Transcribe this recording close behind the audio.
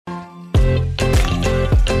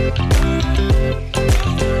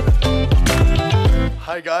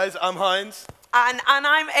Hi guys, I'm Heinz. And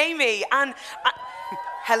I'm Amy. And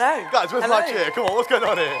hello. Guys, where's my chair? Come on, what's going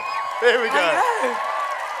on here? Here we go. I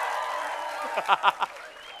know.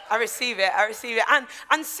 I receive it.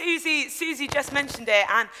 And Susie just mentioned it.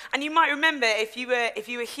 And you might remember if you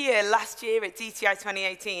were here last year at DTI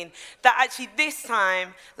 2018, that actually this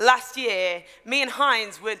time last year, me and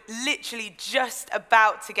Heinz were literally just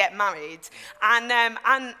about to get married.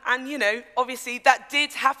 And you know, obviously that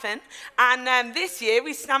did happen. And this year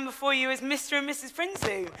we stand before you as Mr. and Mrs.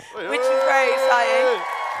 Prinsloo, which is very exciting.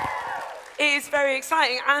 It is very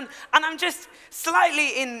exciting, and I'm just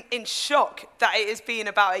slightly in shock that it has been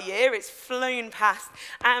about a year. It's flown past,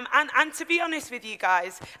 and to be honest with you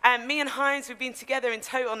guys, me and Heinz, we've been together in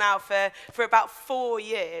total now for about 4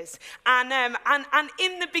 years, and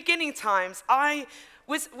in the beginning times, there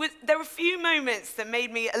were a few moments that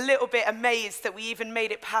made me a little bit amazed that we even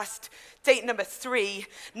made it past date number 3,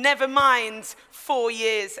 never mind 4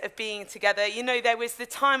 years of being together. You know, there was the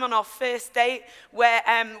time on our first date where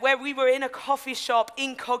we were in a coffee shop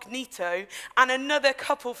incognito, and another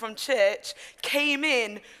couple from church came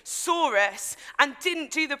in, saw us, and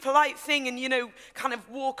didn't do the polite thing and, you know, kind of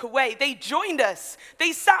walk away. They joined us.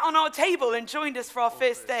 They sat on our table and joined us for our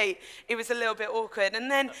first date. It was a little bit awkward.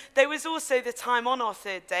 And then there was also the time on our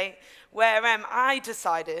third date where I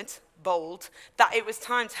decided, bold, that it was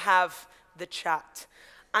time to have the chat.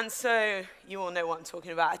 And so you all know what I'm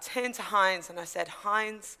talking about. I turned to Heinz and I said,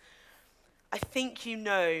 Heinz, I think you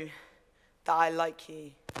know that I like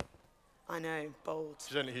you. I know, bold.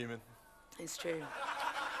 She's only human. It's true.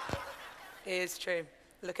 It is true.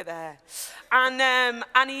 Look at the hair.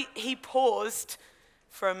 And he paused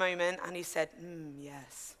for a moment and he said,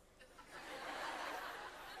 yes.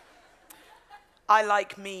 I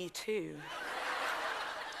like me too.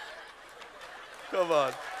 Come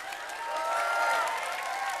on.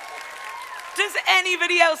 Does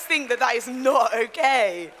anybody else think that is not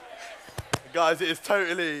okay? Guys, it is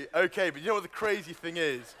totally okay, but you know what the crazy thing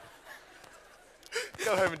is?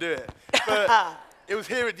 Go home and do it. But it was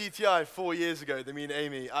here at DTI 4 years ago that me and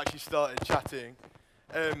Amy actually started chatting.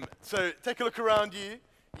 So take a look around you.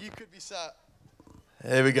 You could be sat.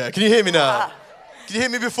 There we go. Can you hear me now? Can you hear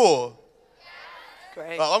me before?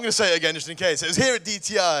 Great. Right, I'm going to say it again just in case. It was here at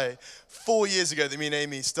DTI 4 years ago that me and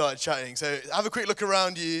Amy started chatting. So have a quick look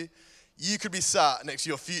around you. You could be sat next to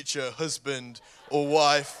your future husband or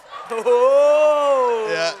wife. Oh.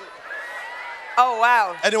 Yeah. Oh,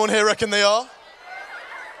 wow. Anyone here reckon they are?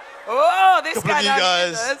 Oh, this Couple guy of you down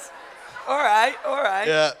guys. here does. All right.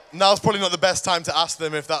 Yeah. Now's probably not the best time to ask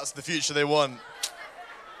them if that's the future they want.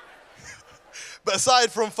 But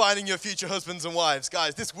aside from finding your future husbands and wives,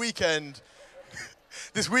 guys, this weekend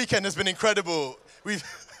has been incredible.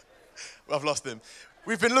 I've lost him.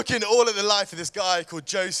 We've been looking all at the life of this guy called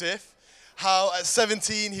Joseph, how at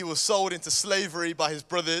 17 he was sold into slavery by his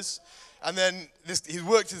brothers, and then he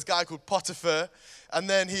worked with this guy called Potiphar, and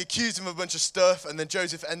then he accused him of a bunch of stuff, and then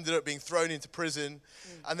Joseph ended up being thrown into prison.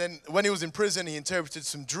 And then when he was in prison, he interpreted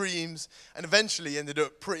some dreams, and eventually ended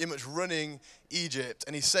up pretty much running Egypt,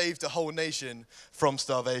 and he saved a whole nation from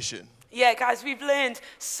starvation. Yeah, guys, we've learned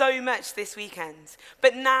so much this weekend.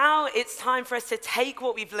 But now it's time for us to take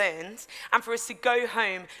what we've learned and for us to go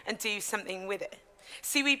home and do something with it.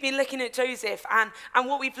 See, we've been looking at Joseph, and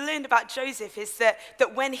what we've learned about Joseph is that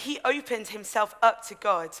when he opened himself up to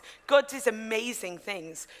God, God did amazing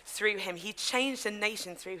things through him. He changed a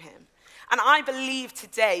nation through him. And I believe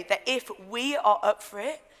today that if we are up for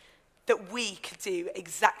it, that we could do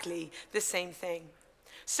exactly the same thing.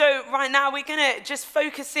 So right now we're going to just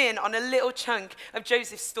focus in on a little chunk of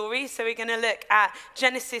Joseph's story. So we're going to look at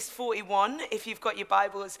Genesis 41, if you've got your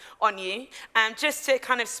Bibles on you. Just to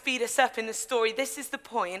kind of speed us up in the story, this is the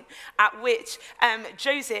point at which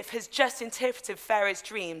Joseph has just interpreted Pharaoh's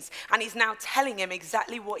dreams. And he's now telling him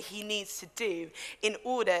exactly what he needs to do in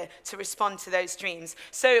order to respond to those dreams.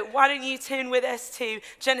 So why don't you turn with us to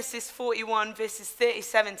Genesis 41, verses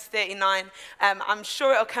 37 to 39. I'm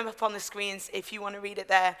sure it'll come up on the screens if you want to read it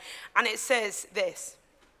there. And it says this: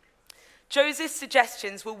 Joseph's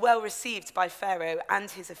suggestions were well received by Pharaoh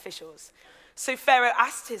and his officials. So Pharaoh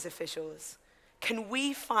asked his officials, "Can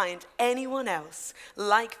we find anyone else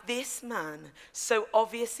like this man, so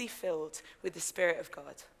obviously filled with the Spirit of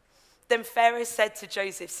God?" Then Pharaoh said to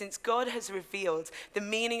Joseph, "Since God has revealed the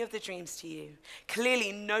meaning of the dreams to you,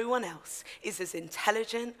 clearly no one else is as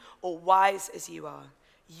intelligent or wise as you are.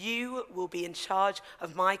 You will be in charge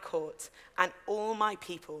of my court, and all my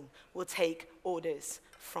people will take orders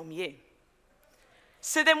from you."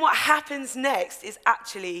 So then what happens next is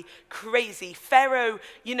actually crazy. Pharaoh,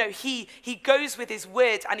 he goes with his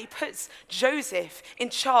word and he puts Joseph in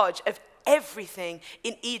charge of everything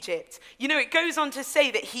in Egypt. You know, it goes on to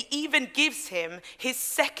say that he even gives him his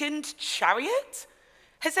second chariot.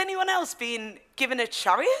 Has anyone else been given a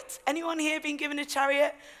chariot? Anyone here been given a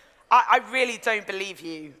chariot? I really don't believe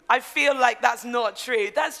you. I feel like that's not true.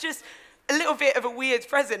 That's just a little bit of a weird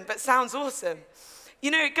present, but sounds awesome. You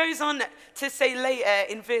know, it goes on to say later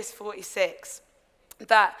in verse 46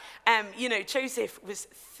 that, Joseph was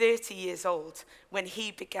 30 years old when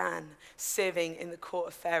he began serving in the court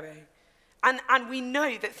of Pharaoh. And we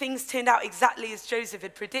know that things turned out exactly as Joseph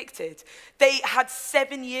had predicted. They had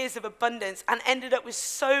 7 years of abundance and ended up with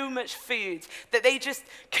so much food that they just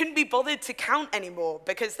couldn't be bothered to count anymore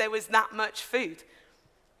because there was that much food.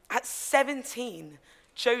 At 17,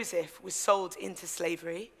 Joseph was sold into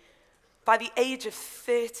slavery. By the age of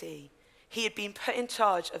 30, he had been put in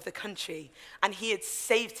charge of the country and he had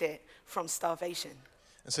saved it from starvation.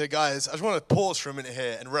 And so, guys, I just want to pause for a minute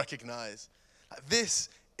here and recognize this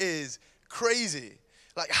is crazy.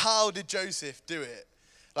 Like, how did Joseph do it?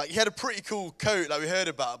 Like, he had a pretty cool coat like we heard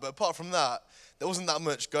about, but apart from that, there wasn't that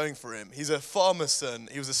much going for him. He's a farmer's son.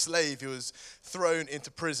 He was a slave. He was thrown into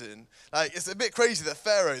prison. Like, it's a bit crazy that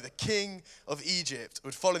Pharaoh, the king of Egypt,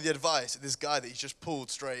 would follow the advice of this guy that he's just pulled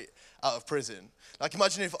straight out of prison. Like,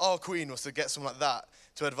 imagine if our queen was to get someone like that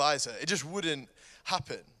to advise her. It just wouldn't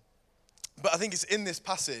happen. But I think it's in this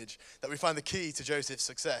passage that we find the key to Joseph's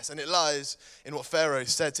success. And it lies in what Pharaoh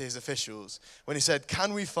said to his officials when he said,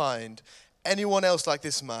 "Can we find anyone else like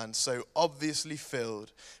this man, so obviously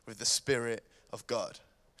filled with the Spirit of God?"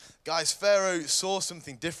 Guys, Pharaoh saw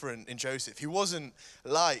something different in Joseph. He wasn't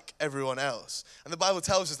like everyone else. And the Bible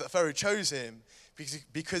tells us that Pharaoh chose him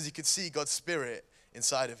because he could see God's Spirit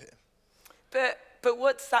inside of him. But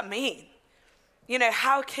what does that mean? You know,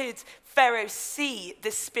 how could Pharaoh see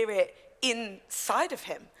the Spirit inside of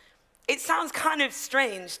him? It sounds kind of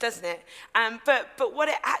strange, doesn't it? But what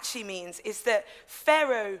it actually means is that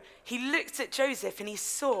Pharaoh, he looked at Joseph and he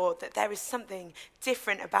saw that there was something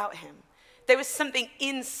different about him. There was something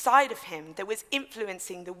inside of him that was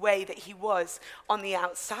influencing the way that he was on the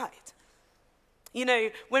outside. You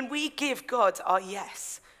know, when we give God our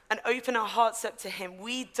yes and open our hearts up to him,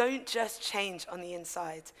 we don't just change on the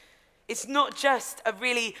inside. It's not just a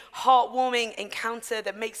really heartwarming encounter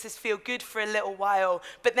that makes us feel good for a little while,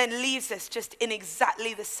 but then leaves us just in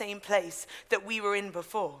exactly the same place that we were in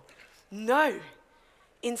before. No.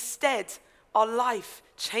 Instead, our life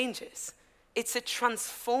changes. It's a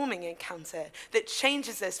transforming encounter that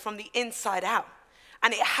changes us from the inside out.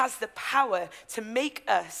 And it has the power to make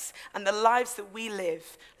us and the lives that we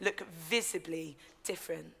live look visibly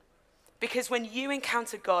different. Because when you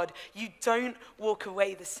encounter God, you don't walk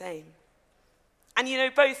away the same. And you know,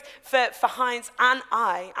 both for Heinz and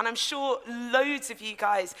I, and I'm sure loads of you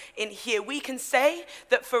guys in here, we can say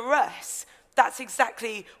that for us, that's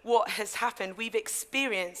exactly what has happened. We've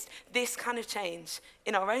experienced this kind of change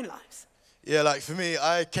in our own lives. Yeah, like for me,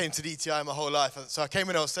 I came to DTI my whole life. So I came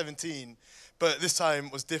when I was 17, but this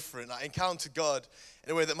time was different. I encountered God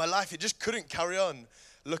in a way that my life, it just couldn't carry on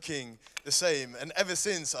looking the same. And ever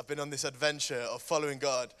since, I've been on this adventure of following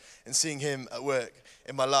God and seeing him at work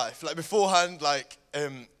in my life. Like beforehand, I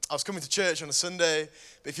was coming to church on a Sunday,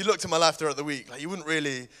 but if you looked at my life throughout the week, you wouldn't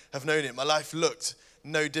really have known it. My life looked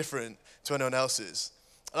no different to anyone else's.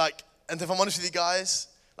 And if I'm honest with you guys,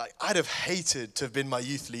 I'd have hated to have been my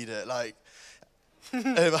youth leader. I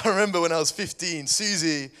remember when I was 15,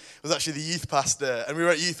 Susie was actually the youth pastor, and we were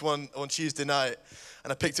at youth on Tuesday night,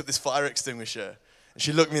 and I picked up this fire extinguisher, and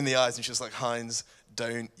she looked me in the eyes, and she was like, "Heinz,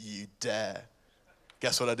 don't you dare."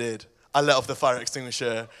 Guess what I did? I let off the fire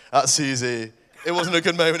extinguisher at Susie. It wasn't a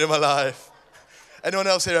good moment in my life. Anyone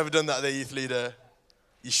else here ever done that, their youth leader?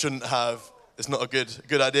 You shouldn't have. It's not a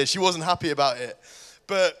good idea. She wasn't happy about it.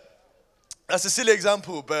 But that's a silly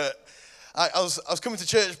example, but I was coming to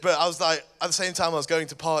church, but I was at the same time I was going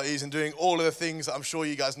to parties and doing all of the things that I'm sure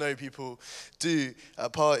you guys know people do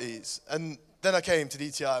at parties. And then I came to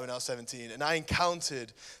DTI when I was 17, and I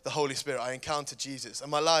encountered the Holy Spirit. I encountered Jesus,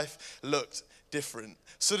 and my life looked different.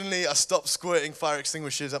 Suddenly, I stopped squirting fire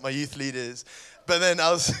extinguishers at my youth leaders, but then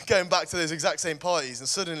I was going back to those exact same parties, and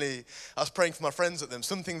suddenly I was praying for my friends at them,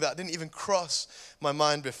 something that didn't even cross my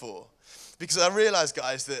mind before. Because I realized,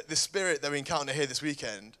 guys, that the Spirit that we encounter here this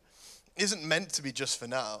weekend isn't meant to be just for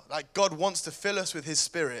now. God wants to fill us with his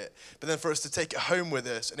Spirit, but then for us to take it home with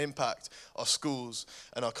us and impact our schools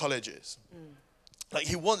and our colleges.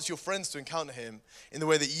 He wants your friends to encounter him in the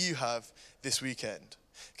way that you have this weekend.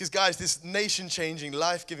 Because guys, this nation-changing,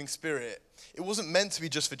 life-giving Spirit, it wasn't meant to be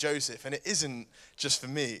just for Joseph, and it isn't just for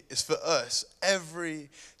me. It's for us, every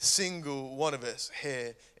single one of us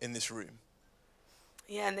here in this room.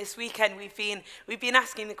 Yeah, and this weekend we've been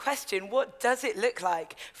asking the question, what does it look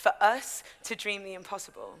like for us to dream the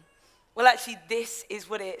impossible? Well, actually, this is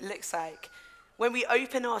what it looks like. When we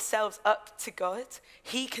open ourselves up to God,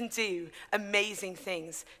 he can do amazing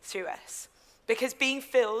things through us. Because being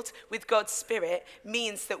filled with God's Spirit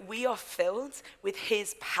means that we are filled with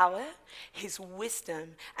his power, his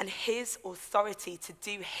wisdom, and his authority to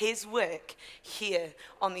do his work here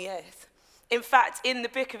on the earth. In fact, in the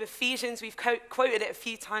book of Ephesians, we've quoted it a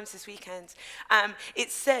few times this weekend,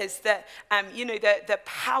 it says that, the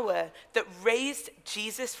power that raised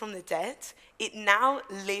Jesus from the dead, it now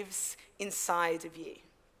lives inside of you.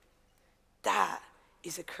 That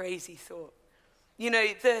is a crazy thought. You know,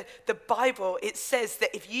 the Bible, it says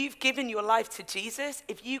that if you've given your life to Jesus,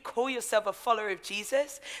 if you call yourself a follower of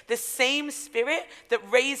Jesus, the same Spirit that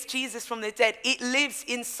raised Jesus from the dead, it lives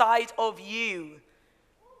inside of you.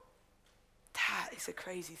 That is a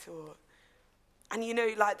crazy thought. And you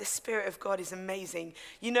know, like the Spirit of God is amazing.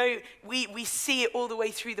 You know, we see it all the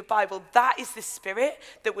way through the Bible. That is the Spirit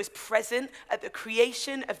that was present at the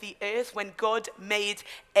creation of the earth when God made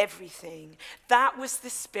everything. That was the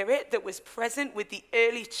Spirit that was present with the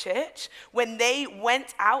early church when they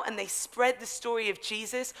went out and they spread the story of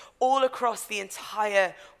Jesus all across the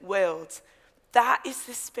entire world. That is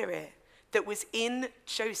the Spirit that was in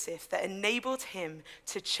Joseph that enabled him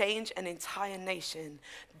to change an entire nation.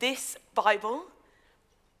 This Bible,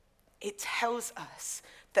 it tells us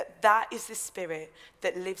that that is the Spirit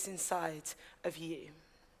that lives inside of you.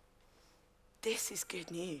 This is good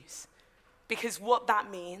news. Because what that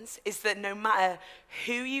means is that no matter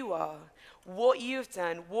who you are, what you have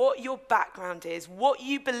done, what your background is, what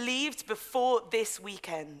you believed before this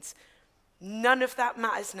weekend, none of that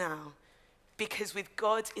matters now. Because with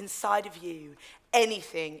God inside of you,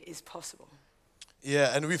 anything is possible.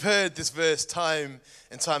 Yeah, and we've heard this verse time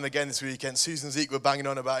and time again this weekend. Susan and Zeke were banging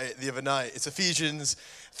on about it the other night. It's Ephesians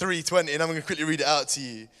 3:20, and I'm going to quickly read it out to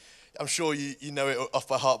you. I'm sure you know it off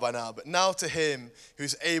by heart by now. But now to him who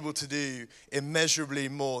is able to do immeasurably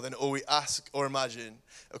more than all we ask or imagine,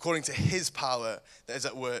 according to his power that is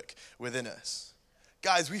at work within us.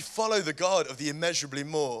 Guys, we follow the God of the immeasurably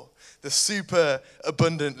more, the super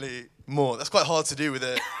abundantly more. That's quite hard to do with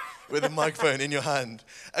a microphone in your hand.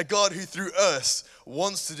 A God who through us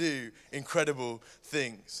wants to do incredible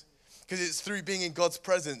things. Because it's through being in God's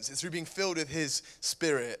presence, it's through being filled with his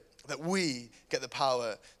Spirit that we get the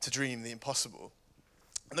power to dream the impossible.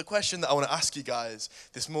 And the question that I want to ask you guys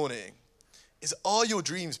this morning is, are your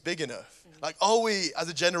dreams big enough? Like, are we as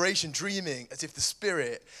a generation dreaming as if the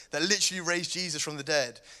Spirit that literally raised Jesus from the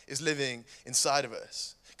dead is living inside of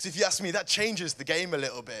us? Because if you ask me, that changes the game a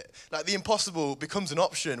little bit. Like, the impossible becomes an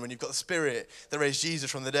option when you've got the Spirit that raised Jesus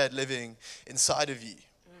from the dead living inside of you.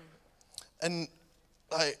 And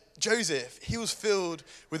like Joseph, he was filled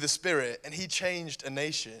with the Spirit and he changed a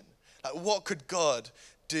nation. Like, what could God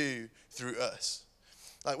do through us?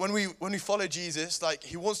 Like when we follow Jesus, like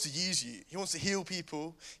he wants to use you. He wants to heal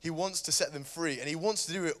people. He wants to set them free. And he wants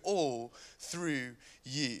to do it all through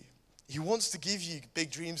you. He wants to give you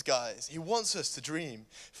big dreams, guys. He wants us to dream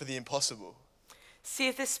for the impossible. See,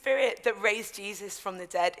 if the Spirit that raised Jesus from the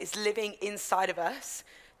dead is living inside of us,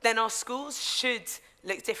 then our schools should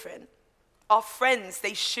look different. Our friends,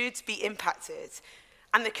 they should be impacted.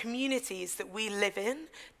 And the communities that we live in,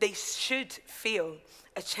 they should feel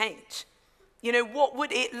a change. You know, what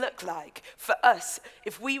would it look like for us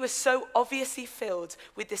if we were so obviously filled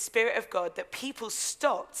with the Spirit of God that people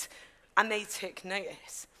stopped and they took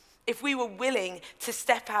notice? If we were willing to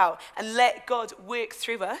step out and let God work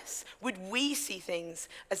through us, would we see things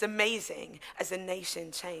as amazing as a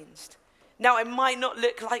nation changed? Now, it might not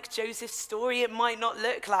look like Joseph's story. It might not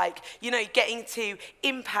look like, getting to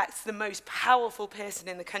impact the most powerful person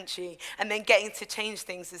in the country and then getting to change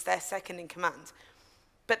things as their second in command.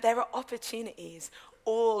 But there are opportunities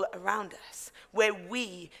all around us where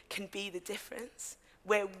we can be the difference,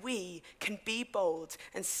 where we can be bold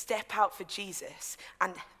and step out for Jesus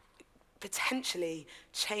and potentially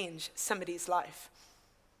change somebody's life.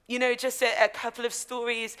 You know, just a couple of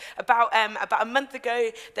stories about a month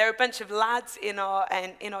ago, there were a bunch of lads in our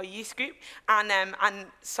youth group, and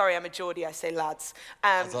sorry, I'm a Geordie, I say lads.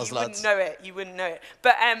 You wouldn't know it.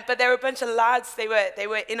 But there were a bunch of lads. They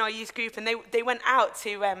were in our youth group, and they went out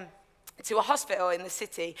to a hospital in the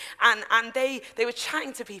city, and they were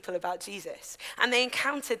chatting to people about Jesus, and they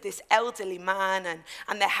encountered this elderly man,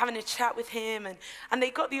 and they're having a chat with him, and they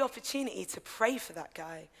got the opportunity to pray for that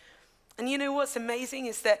guy. And you know what's amazing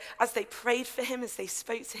is that as they prayed for him, as they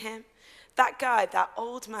spoke to him, that guy, that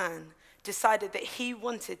old man, decided that he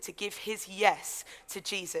wanted to give his yes to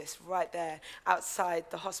Jesus right there outside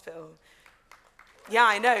the hospital. Yeah,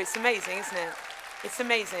 I know. It's amazing, isn't it? It's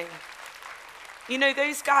amazing. You know,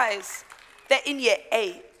 those guys, they're in year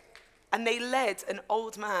 8, and they led an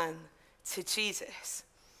old man to Jesus.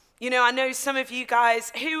 You know, I know some of you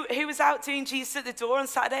guys, who was out doing Jesus at the door on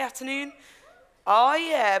Saturday afternoon? Oh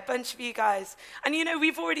yeah, a bunch of you guys. And you know,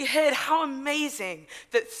 we've already heard how amazing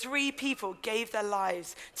that 3 people gave their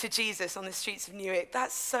lives to Jesus on the streets of Newark.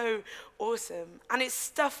 That's so awesome. And it's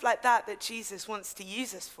stuff like that that Jesus wants to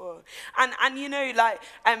use us for. And you know, like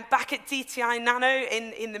back at DTI Nano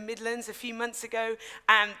in the Midlands a few months ago,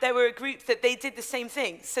 there were a group that they did the same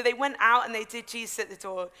thing. So they went out and they did Jesus at the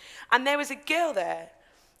door. And there was a girl there,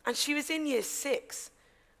 and she was in year 6.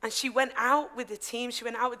 And she went out with the team, she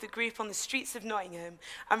went out with the group on the streets of Nottingham,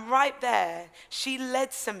 and right there, she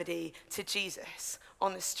led somebody to Jesus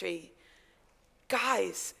on the street.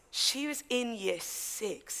 Guys, she was in year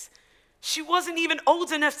 6. She wasn't even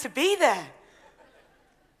old enough to be there.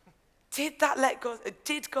 Did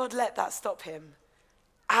God let that stop him?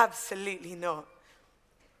 Absolutely not.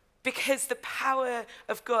 Because the power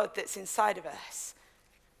of God that's inside of us,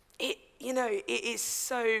 it is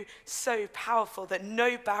so, so powerful that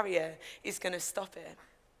no barrier is going to stop it.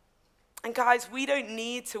 And guys, we don't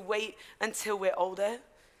need to wait until we're older.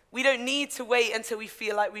 We don't need to wait until we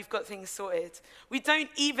feel like we've got things sorted. We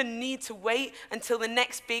don't even need to wait until the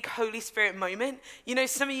next big Holy Spirit moment. You know,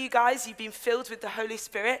 some of you guys, you've been filled with the Holy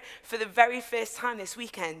Spirit for the very first time this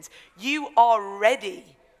weekend. You are ready.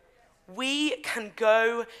 We can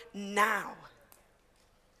go now.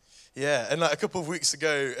 Yeah, and like a couple of weeks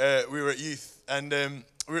ago, we were at youth, and we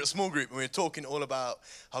were at a small group, and we were talking all about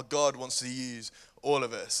how God wants to use all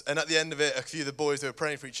of us. And at the end of it, a few of the boys, they were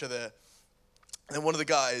praying for each other. And then one of the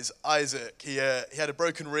guys, Isaac, he had a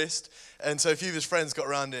broken wrist, and so a few of his friends got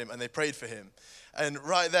around him, and they prayed for him. And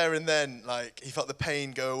right there and then, like, he felt the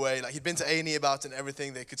pain go away. Like, he'd been to A&E about it and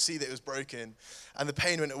everything. They could see that it was broken. And the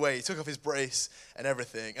pain went away. He took off his brace and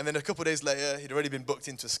everything. And then a couple of days later, he'd already been booked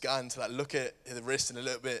into a scan to, like, look at the wrist in a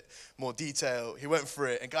little bit more detail. He went for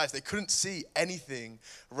it. And, guys, they couldn't see anything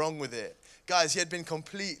wrong with it. Guys, he had been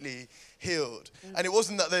completely healed. And it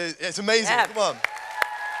wasn't that it's amazing. Yeah. Come on.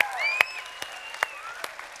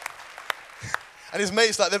 And his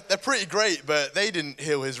mates, like, they're pretty great, but they didn't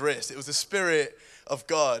heal his wrist. It was the Spirit of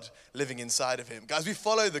God living inside of him. Guys, we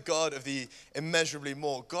follow the God of the immeasurably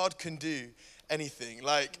more. God can do anything.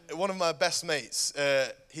 Like, one of my best mates,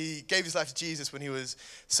 he gave his life to Jesus when he was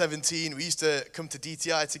 17. We used to come to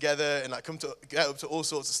DTI together and, like, get up to all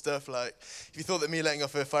sorts of stuff. Like, if you thought that me letting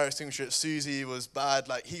off a fire extinguisher at Susie was bad,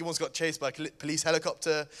 like, he once got chased by a police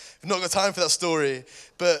helicopter. We've not got time for that story.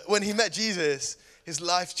 But when he met Jesus, his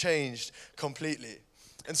life changed completely.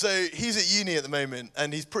 And so he's at uni at the moment,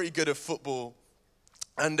 and he's pretty good at football.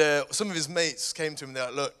 And some of his mates came to him and they're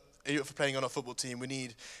like, look, are you up for playing on our football team? We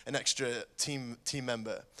need an extra team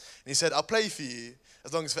member. And he said, I'll play for you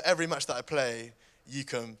as long as for every match that I play, you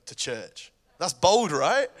come to church. That's bold,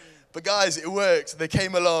 right? But guys, it worked. They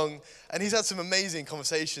came along, and he's had some amazing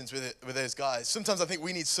conversations with those guys. Sometimes I think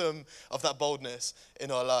we need some of that boldness in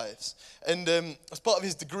our lives. And as part of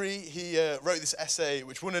his degree, he wrote this essay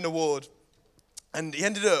which won an award. And he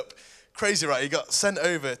ended up crazy, right? He got sent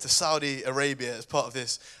over to Saudi Arabia as part of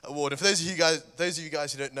this award. And for those of you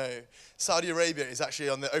guys who don't know, Saudi Arabia is actually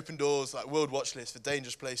on the Open Doors world watch list for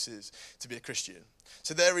dangerous places to be a Christian.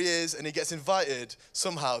 So there he is, and he gets invited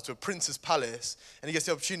somehow to a prince's palace, and he gets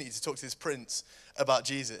the opportunity to talk to this prince about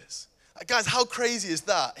Jesus. Guys, how crazy is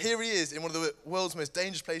that? Here he is in one of the world's most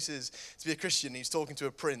dangerous places to be a Christian, and he's talking to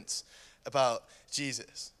a prince about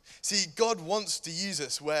Jesus. See, God wants to use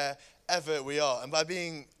us wherever we are, and by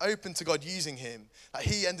being open to God using him,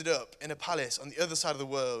 he ended up in a palace on the other side of the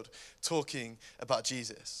world talking about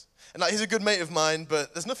Jesus. And he's a good mate of mine,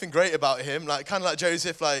 but there's nothing great about him. Kind of like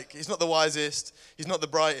Joseph, he's not the wisest, he's not the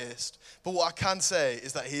brightest. But what I can say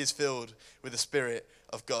is that he is filled with the Spirit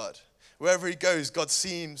of God. Wherever he goes, God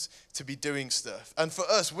seems to be doing stuff. And for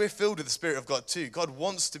us, we're filled with the Spirit of God too. God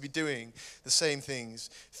wants to be doing the same things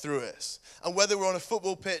through us. And whether we're on a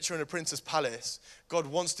football pitch or in a prince's palace, God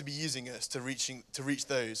wants to be using us to reach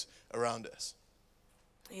those around us.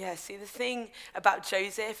 Yeah, see, the thing about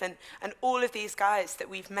Joseph and all of these guys that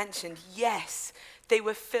we've mentioned, yes, they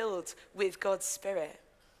were filled with God's Spirit.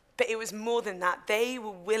 But it was more than that. They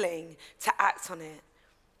were willing to act on it.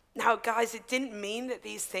 Now, guys, it didn't mean that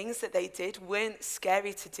these things that they did weren't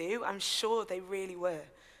scary to do. I'm sure they really were.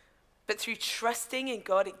 But through trusting in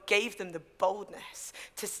God, it gave them the boldness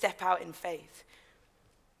to step out in faith.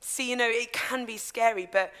 See, it can be scary,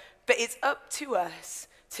 but it's up to us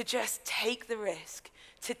to just take the risk,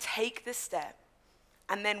 to take the step,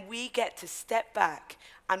 and then we get to step back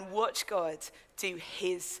and watch God do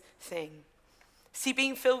his thing. See,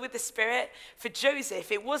 being filled with the Spirit, for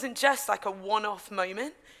Joseph, it wasn't just like a one-off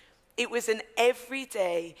moment. It was an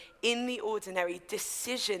everyday, in the ordinary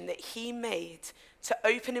decision that he made to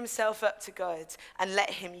open himself up to God and let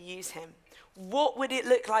him use him. What would it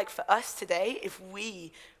look like for us today if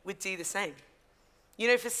we would do the same? You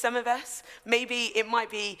know, for some of us, maybe it might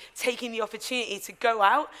be taking the opportunity to go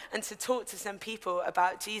out and to talk to some people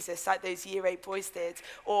about Jesus, like those Year 8 boys did.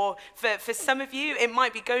 Or for some of you, it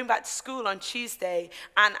might be going back to school on Tuesday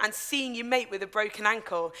and seeing your mate with a broken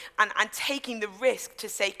ankle and taking the risk to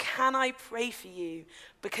say, can I pray for you?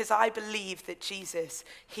 Because I believe that Jesus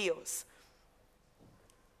heals.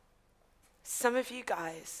 Some of you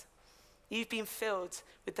guys, you've been filled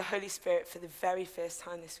with the Holy Spirit for the very first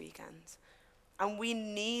time this weekend. And we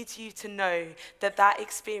need you to know that that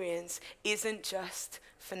experience isn't just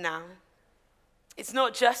for now. It's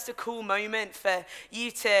not just a cool moment for you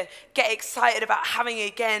to get excited about having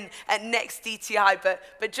again at next DTI,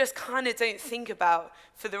 but just kind of don't think about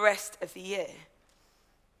for the rest of the year.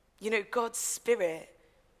 You know, God's Spirit,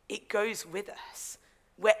 it goes with us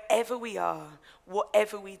wherever we are,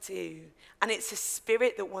 whatever we do. And it's a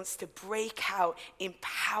Spirit that wants to break out in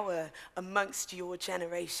power amongst your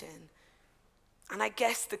generation. And I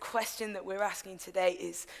guess the question that we're asking today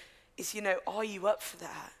is, you know, are you up for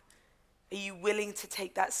that? Are you willing to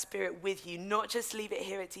take that Spirit with you? Not just leave it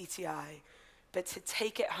here at DTI, but to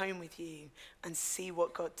take it home with you and see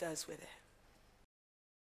what God does with it.